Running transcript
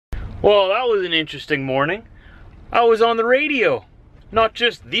Well, that was an interesting morning. I was on the radio. Not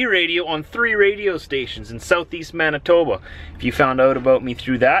just the radio, on 3 radio stations in southeast Manitoba. If you found out about me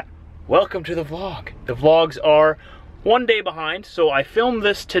through that, welcome to the vlog. The vlogs are 1 day behind, so I filmed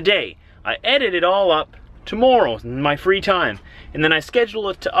this today. I edit it all up tomorrow in my free time, and then I schedule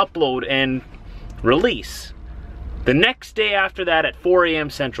it to upload and release the next day after that at 4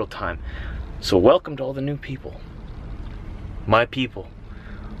 a.m. Central Time. So welcome to all the new people. My people.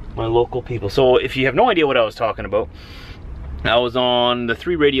 My local people. So if you have no idea what I was talking about, I was on the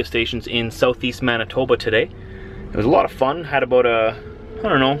 3 radio stations in southeast Manitoba today. It was a lot of fun. Had about a, I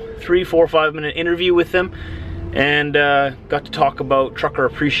don't know, 3, 4, 5 minute interview with them, and got to talk about Trucker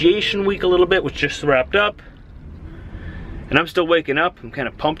Appreciation Week a little bit, which just wrapped up. And I'm still waking up. I'm kind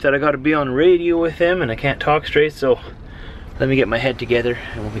of pumped that I got to be on radio with him, and I can't talk straight, so let me get my head together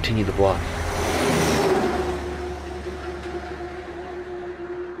and we'll continue the vlog.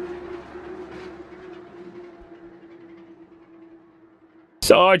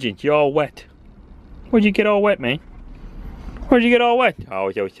 Sergeant, you're all wet. Where'd you get all wet, man? Where'd you get all wet? Oh, I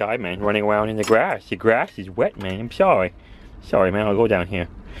was outside, man, running around in the grass. The grass is wet, man. I'm sorry. Sorry, man, I'll go down here.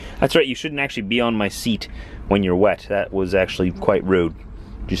 That's right, you shouldn't actually be on my seat when you're wet. That was actually quite rude.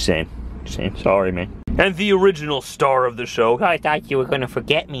 Just saying. Just saying. Sorry, man. And the original star of the show. I thought you were gonna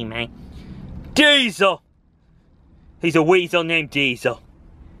forget me, man. Diesel! He's a weasel named Diesel.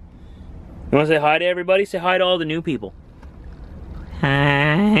 You wanna say hi to everybody? Say hi to all the new people.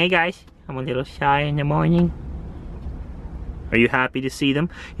 Hey guys, I'm a little shy in the morning. Are you happy to see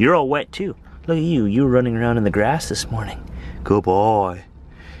them? You're all wet too. Look at you, you were running around in the grass this morning. Good boy.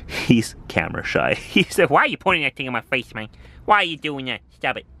 He's camera shy. He said, why are you pointing that thing in my face, man? Why are you doing that?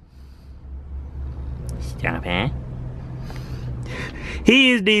 Stop it. Stop, huh? He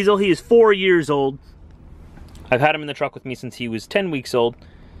is Diesel, he is 4 years old. I've had him in the truck with me since he was 10 weeks old.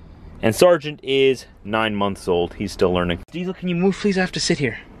 And Sergeant is 9 months old. He's still learning. Diesel, can you move, please? I have to sit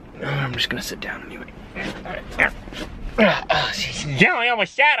here. I'm just gonna sit down anyway. You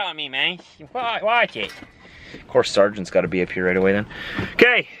almost sat on me, man. Watch it. Of course, Sergeant's got to be up here right away then.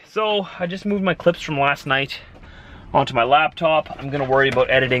 Okay, so I just moved my clips from last night onto my laptop. I'm gonna worry about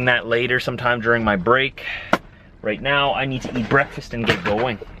editing that later, sometime during my break. Right now, I need to eat breakfast and get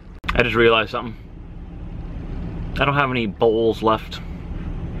going. I just realized something. I don't have any bowls left.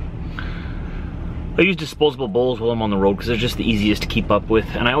 I use disposable bowls while I'm on the road because they're just the easiest to keep up with,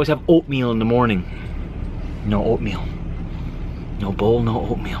 and I always have oatmeal in the morning. No oatmeal. No bowl, no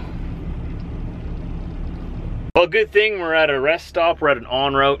oatmeal. Well, good thing we're at a rest stop. We're at an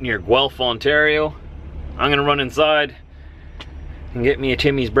en route near Guelph, Ontario. I'm gonna run inside and get me a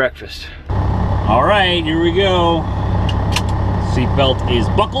Timmy's breakfast. All right, here we go. Seatbelt is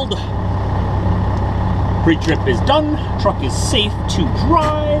buckled. Pre-trip is done. Truck is safe to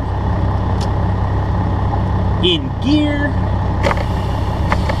drive. In gear,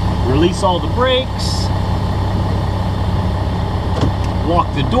 release all the brakes,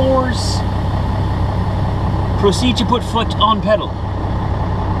 lock the doors, proceed to put foot on pedal,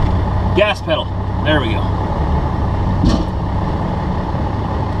 gas pedal, there we go.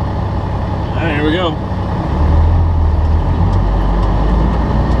 Alright, here we go.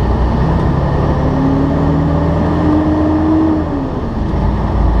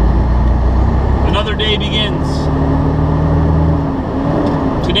 Another day begins.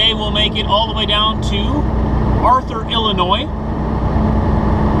 Today we'll make it all the way down to Arthur, Illinois.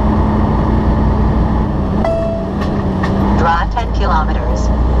 Drive 10 kilometers.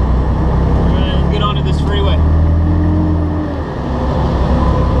 Let's get onto this freeway.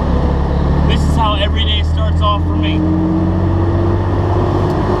 This is how every day starts off for me.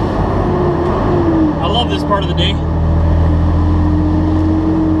 I love this part of the day.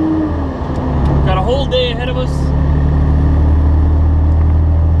 Got a whole day ahead of us.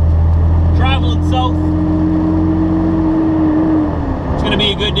 Traveling south. It's gonna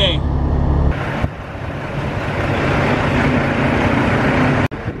be a good day.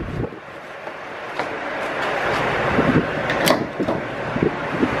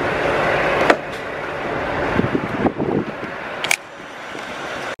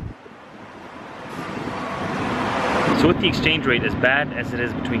 So with the exchange rate as bad as it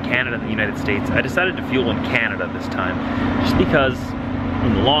is between Canada and the United States, I decided to fuel in Canada this time, just because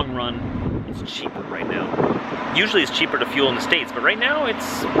in the long run, it's cheaper right now. Usually it's cheaper to fuel in the States, but right now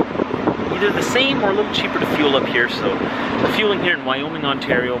it's either the same or a little cheaper to fuel up here. So we're fueling here in Wyoming,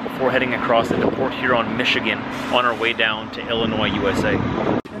 Ontario before heading across into Port Huron, Michigan on our way down to Illinois, USA.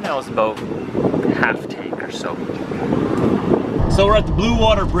 And that was about half tank or so. So we're at the Blue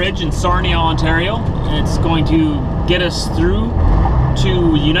Water Bridge in Sarnia, Ontario, and it's going to get us through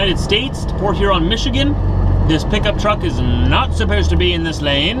to the United States, to Port Huron, Michigan. This pickup truck is not supposed to be in this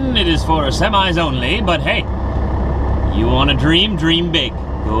lane. It is for semis only, but hey, you want to dream, dream big.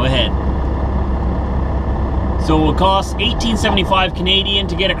 Go ahead. So it will cost $18.75 Canadian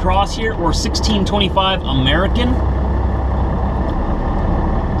to get across here, or $16.25 American.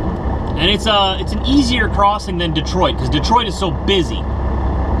 And it's an easier crossing than Detroit, because Detroit is so busy.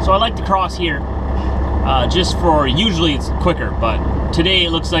 So I like to cross here, just for, usually it's quicker, but today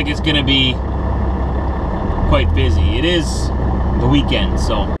it looks like it's gonna be quite busy. It is the weekend,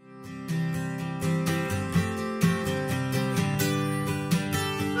 so.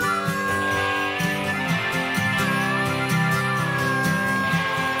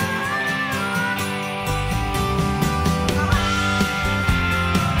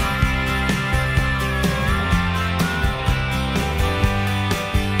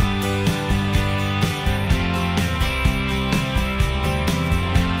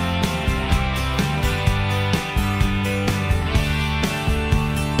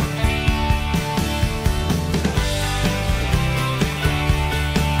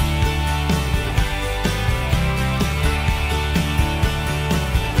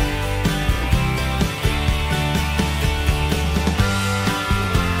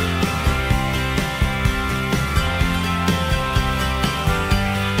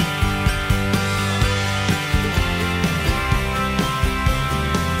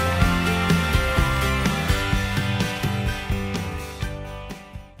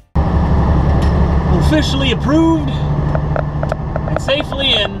 Officially approved and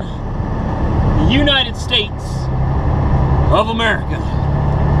safely in the United States of America.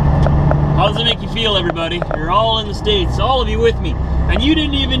 How does it make you feel, everybody? You're all in the States, all of you with me, and you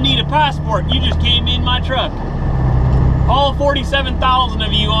didn't even need a passport. You just came in my truck. All 47,000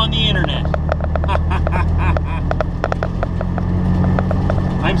 of you on the internet.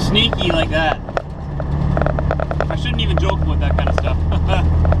 I'm sneaky like that. I shouldn't even joke about that kind of stuff.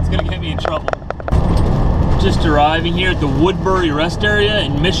 It's gonna get me in trouble. Just arriving here at the Woodbury rest area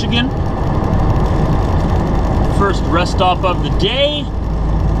in Michigan. First rest stop of the day.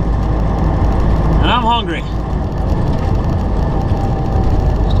 And I'm hungry.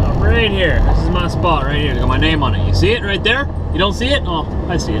 Stop right here. This is my spot right here. It's got my name on it. You see it right there? You don't see it? Oh,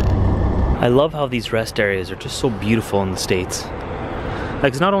 I see it. I love how these rest areas are just so beautiful in the States.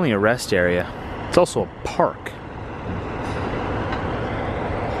 Like, it's not only a rest area, it's also a park.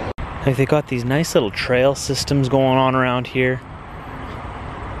 Like, they got these nice little trail systems going on around here.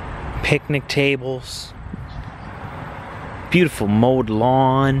 Picnic tables. Beautiful mowed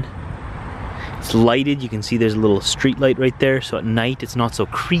lawn. It's lighted. You can see there's a little street light right there, so at night it's not so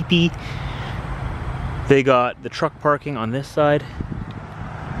creepy. They got the truck parking on this side,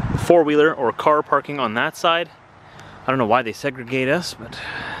 four-wheeler or car parking on that side. I don't know why they segregate us, but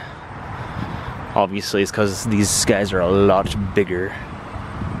obviously it's because these guys are a lot bigger.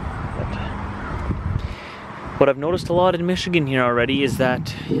 What I've noticed a lot in Michigan here already is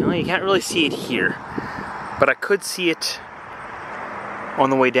that, you know, you can't really see it here, but I could see it on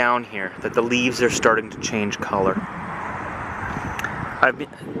the way down here, that the leaves are starting to change color. I've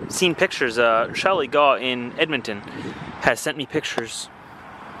seen pictures, Shelley Gaw in Edmonton has sent me pictures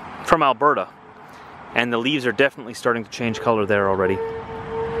from Alberta, and the leaves are definitely starting to change color there already.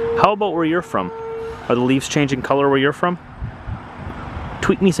 How about where you're from? Are the leaves changing color where you're from?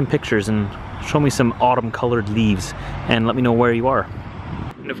 Tweet me some pictures and show me some autumn colored leaves and let me know where you are.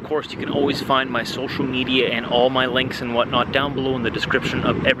 And of course, you can always find my social media and all my links and whatnot down below in the description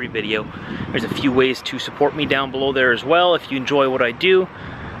of every video. There's a few ways to support me down below there as well if you enjoy what I do.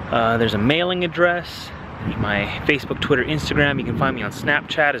 There's a mailing address, there's my Facebook, Twitter, Instagram. You can find me on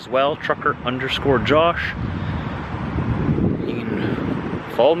Snapchat as well, trucker_Josh. You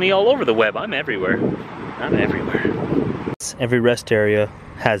can follow me all over the web. I'm everywhere. I'm everywhere. Every rest area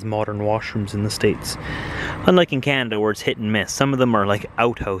has modern washrooms in the States. Unlike in Canada where it's hit and miss. Some of them are like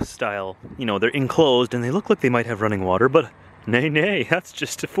outhouse style. You know, they're enclosed and they look like they might have running water, but nay, that's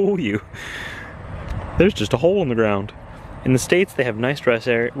just to fool you. There's just a hole in the ground. In the States they have nice rest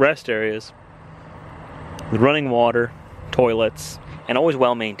areas with running water, toilets, and always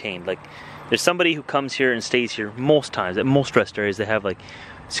well maintained. Like, there's somebody who comes here and stays here most times. At most rest areas they have like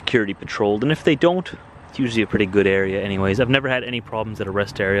security patrolled, and if they don't, it's usually a pretty good area anyways. I've never had any problems at a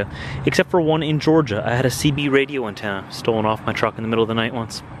rest area, except for one in Georgia. I had a CB radio antenna stolen off my truck in the middle of the night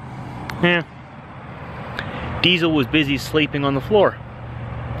once. Yeah. Diesel was busy sleeping on the floor.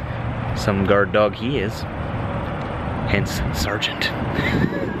 Some guard dog he is. Hence, Sergeant.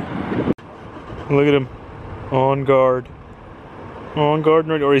 Look at him. On guard. On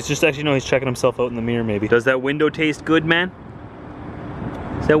guard, or he's just actually, no, he's checking himself out in the mirror maybe. Does that window taste good, man?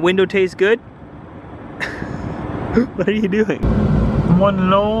 Does that window taste good? What are you doing? One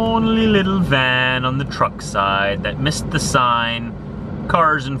lonely little van on the truck side that missed the sign.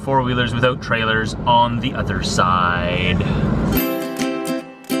 Cars and four-wheelers without trailers on the other side.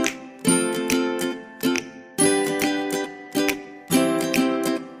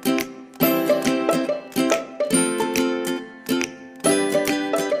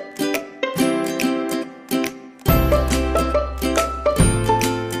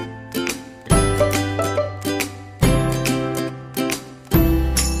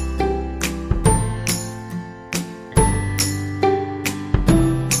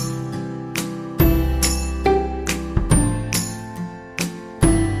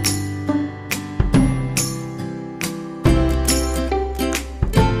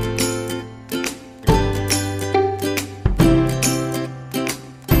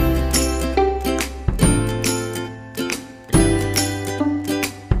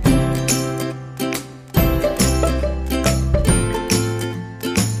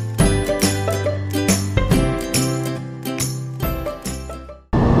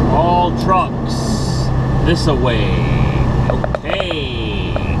 Trucks this away.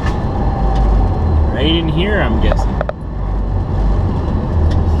 Okay. Right in here, I'm guessing.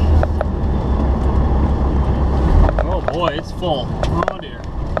 Oh boy, it's full. Oh dear.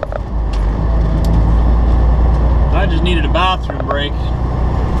 I just needed a bathroom break.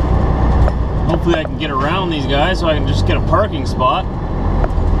 Hopefully I can get around these guys so I can just get a parking spot.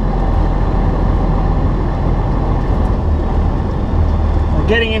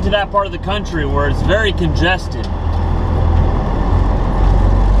 Getting into that part of the country where it's very congested.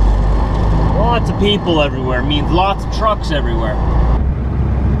 Lots of people everywhere means lots of trucks everywhere.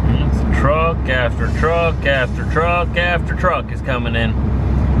 It's truck after truck after truck after truck is coming in.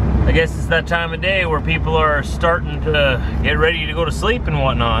 I guess it's that time of day where people are starting to get ready to go to sleep and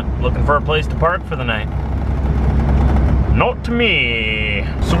whatnot, looking for a place to park for the night. Not to me.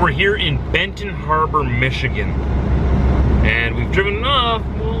 So we're here in Benton Harbor, Michigan. And we've driven a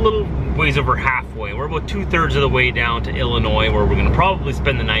little ways over halfway. We're about 2/3 of the way down to Illinois, where we're gonna probably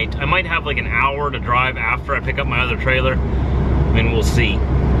spend the night. I might have like an hour to drive after I pick up my other trailer. I mean, we'll see.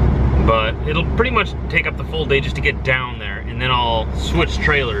 But it'll pretty much take up the full day just to get down there, and then I'll switch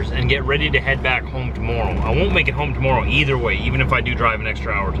trailers and get ready to head back home tomorrow. I won't make it home tomorrow either way, even if I do drive an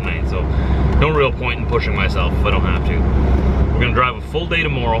extra hour tonight. So no real point in pushing myself if I don't have to. We're gonna drive a full day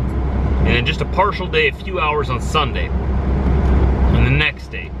tomorrow, and then just a partial day, a few hours on Sunday. And the next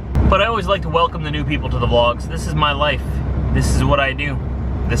day. But I always like to welcome the new people to the vlogs. This is my life. This is what I do.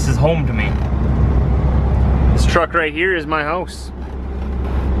 This is home to me. This truck right here is my house.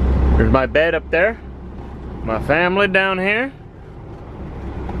 There's my bed up there. My family down here.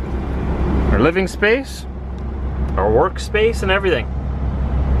 Our living space. Our work space and everything.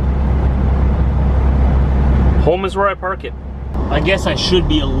 Home is where I park it. I guess I should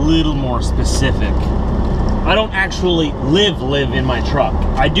be a little more specific. I don't actually live in my truck.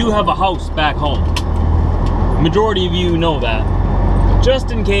 I do have a house back home. Majority of you know that.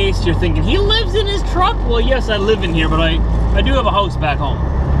 Just in case you're thinking, he lives in his truck? Well, yes, I live in here, but I do have a house back home.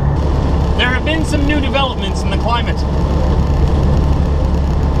 There have been some new developments in the climate.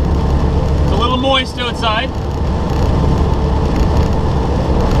 It's a little moist outside.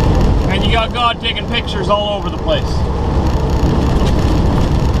 And you got God taking pictures all over the place.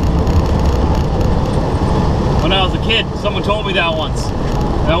 When I was a kid, someone told me that once.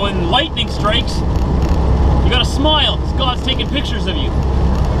 That when lightning strikes, you gotta smile, because God's taking pictures of you.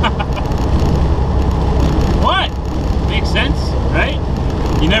 What? Makes sense, right?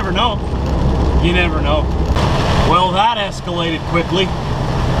 You never know. You never know. Well, that escalated quickly.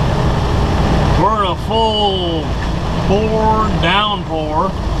 We're in a full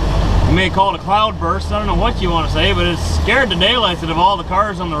downpour. You may call it a cloudburst. I don't know what you want to say, but it's scared the daylights out of all the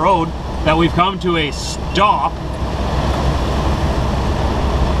cars on the road that we've come to a stop.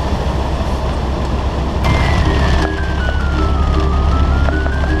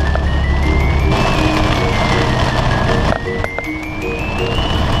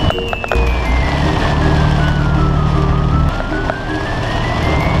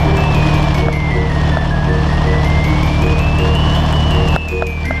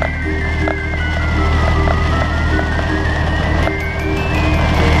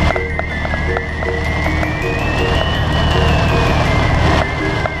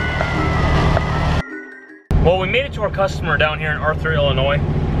 Well, we made it to our customer down here in Arthur, Illinois,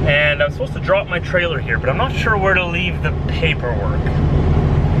 and I'm supposed to drop my trailer here, but I'm not sure where to leave the paperwork.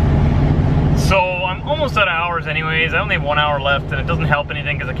 So I'm almost out of hours anyways. I only have 1 hour left, and it doesn't help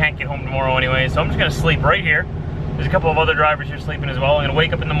anything because I can't get home tomorrow anyway, so I'm just gonna sleep right here There's a couple of other drivers here sleeping as well. I'm gonna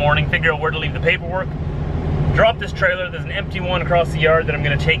wake up in the morning, figure out where to leave the paperwork, drop this trailer. There's an empty one across the yard that I'm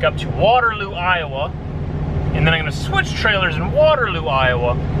gonna take up to Waterloo, Iowa. And then I'm gonna switch trailers in Waterloo,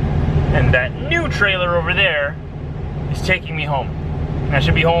 Iowa. And that new trailer over there is taking me home. And I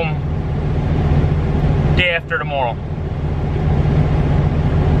should be home day after tomorrow.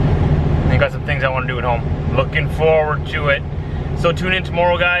 I got some things I want to do at home. Looking forward to it. So tune in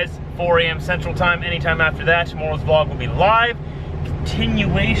tomorrow, guys, 4 a.m. Central Time. Anytime after that, tomorrow's vlog will be live.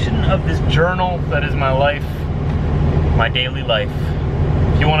 Continuation of this journal that is my life, my daily life.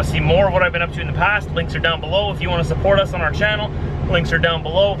 If you want to see more of what I've been up to in the past, links are down below. If you want to support us on our channel, links are down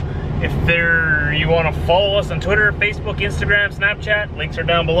below. If you want to follow us on Twitter, Facebook, Instagram, Snapchat, links are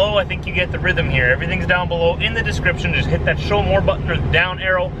down below. I think you get the rhythm here. Everything's down below in the description. Just hit that show more button or the down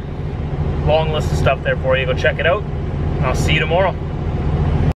arrow. Long list of stuff there for you. Go check it out. And I'll see you tomorrow.